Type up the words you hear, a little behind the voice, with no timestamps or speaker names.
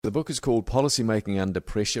The book is called Policy Making Under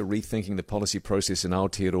Pressure, Rethinking the Policy Process in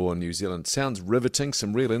Aotearoa, New Zealand. Sounds riveting,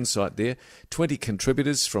 some real insight there. 20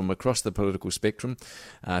 contributors from across the political spectrum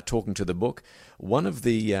talking to the book. One of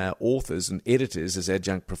the authors and editors is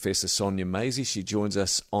Adjunct Professor Sonia Maisie. She joins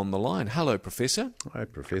us on the line. Hello, Professor. Hi,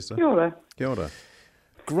 Professor. Kia ora. Kia ora.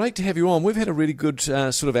 Great to have you on. We've had a really good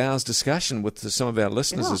sort of hour's discussion with some of our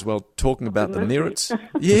listeners as well, talking about the merits.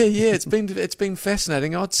 Yeah, it's been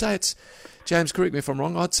fascinating. I'd say it's, James, correct me if I'm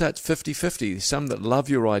wrong, I'd say it's 50-50. Some that love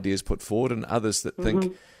your ideas put forward and others that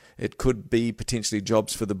think it could be potentially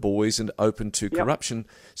jobs for the boys and open to corruption.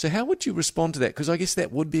 So how would you respond to that? Because I guess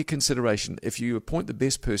that would be a consideration. If you appoint the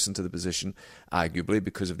best person to the position, arguably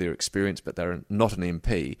because of their experience, but they're not an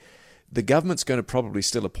MP, the government's going to probably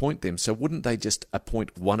still appoint them. So wouldn't they just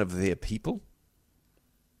appoint one of their people?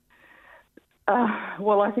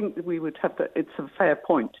 Well, I think that we would have to, it's a fair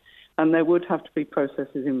point. And there would have to be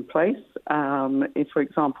processes in place, if, for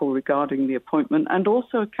example, regarding the appointment and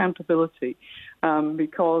also accountability,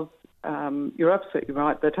 because you're absolutely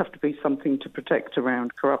right, there'd have to be something to protect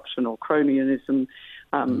around corruption or cronyism.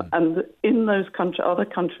 And in those other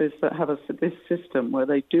countries that have this system where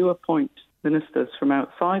they do appoint ministers from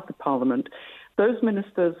outside the parliament, those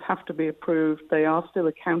ministers have to be approved. They are still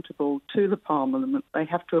accountable to the parliament. They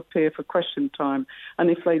have to appear for question time. And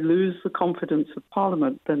if they lose the confidence of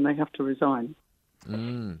parliament, then they have to resign.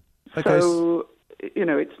 Okay. So,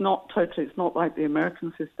 it's not like the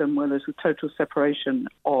American system where there's a total separation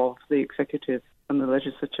of the executive and the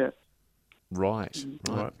legislature. Right.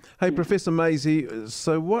 Hey, Professor Maisie,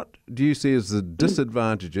 so what do you see as the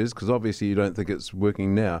disadvantages, because obviously you don't think it's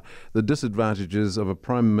working now, the disadvantages of a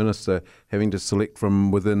Prime Minister having to select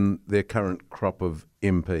from within their current crop of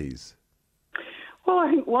MPs? Well,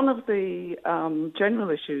 I think one of the general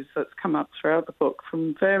issues that's come up throughout the book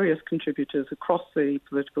from various contributors across the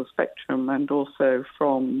political spectrum and also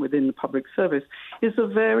from within the public service is the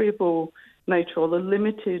variable nature or the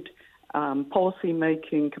limited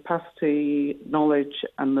policy-making capacity, knowledge,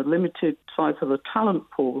 and the limited size of the talent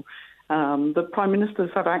pool that Prime Ministers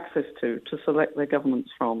have access to select their governments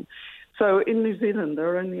from. So in New Zealand,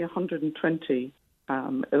 there are only 120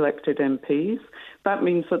 elected MPs. That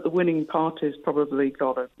means that the winning party's probably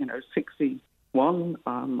got 61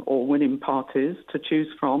 or winning parties to choose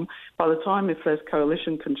from. By the time, if there's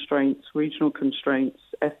coalition constraints, regional constraints,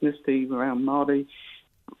 ethnicity around Māori,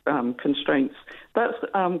 constraints, that's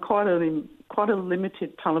quite a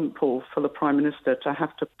limited talent pool for the Prime Minister to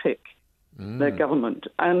have to pick their government.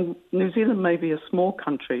 And New Zealand may be a small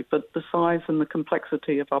country, but the size and the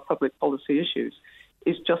complexity of our public policy issues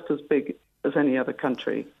is just as big as any other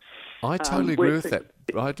country. I totally agree with that.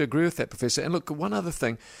 I agree with that, Professor. And look, one other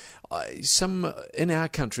thing, in our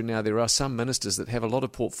country now there are some ministers that have a lot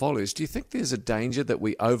of portfolios. Do you think there's a danger that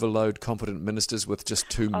we overload competent ministers with just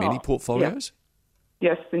too many portfolios? Yeah.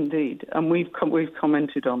 Yes, indeed, and we've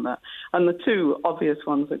commented on that. And the two obvious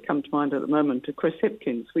ones that come to mind at the moment are Chris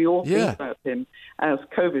Hipkins. We all think about him as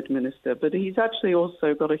COVID minister, but he's actually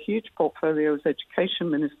also got a huge portfolio as education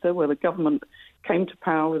minister, where the government came to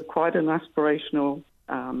power with quite an aspirational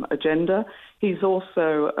agenda. He's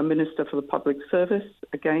also a minister for the public service,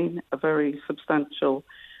 again, a very substantial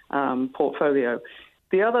portfolio.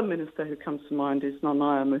 The other minister who comes to mind is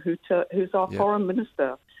Nanaia Mahuta, who's our foreign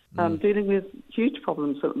minister. Dealing with huge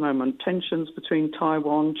problems at the moment, tensions between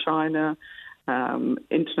Taiwan, China,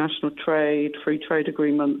 international trade, free trade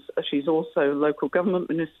agreements. She's also local government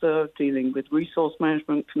minister dealing with resource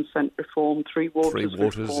management, consent reform, three waters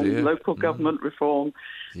reform, local government reform.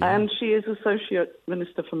 And she is Associate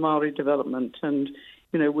Minister for Māori Development. And,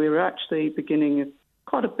 we're actually beginning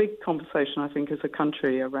quite a big conversation, I think, as a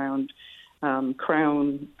country around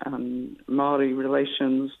Crown and Māori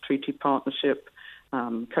relations, treaty partnership,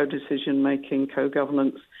 co-decision making,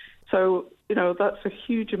 co-governance. So, that's a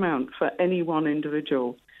huge amount for any one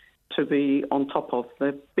individual to be on top of.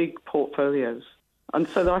 They're big portfolios. And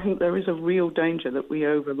so I think there is a real danger that we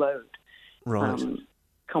overload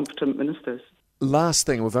competent ministers. Last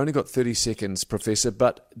thing, we've only got 30 seconds, Professor,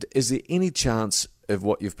 but is there any chance of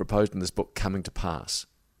what you've proposed in this book coming to pass?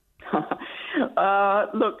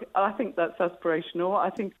 Look, I think that's aspirational. I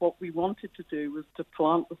think what we wanted to do was to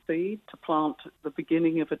plant the seed, to plant the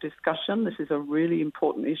beginning of a discussion. This is a really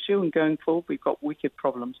important issue, and going forward, we've got wicked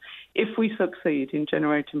problems. If we succeed in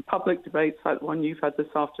generating public debates like the one you've had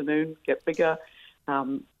this afternoon, get bigger,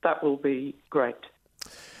 that will be great.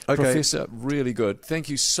 Okay. Professor, really good. Thank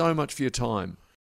you so much for your time.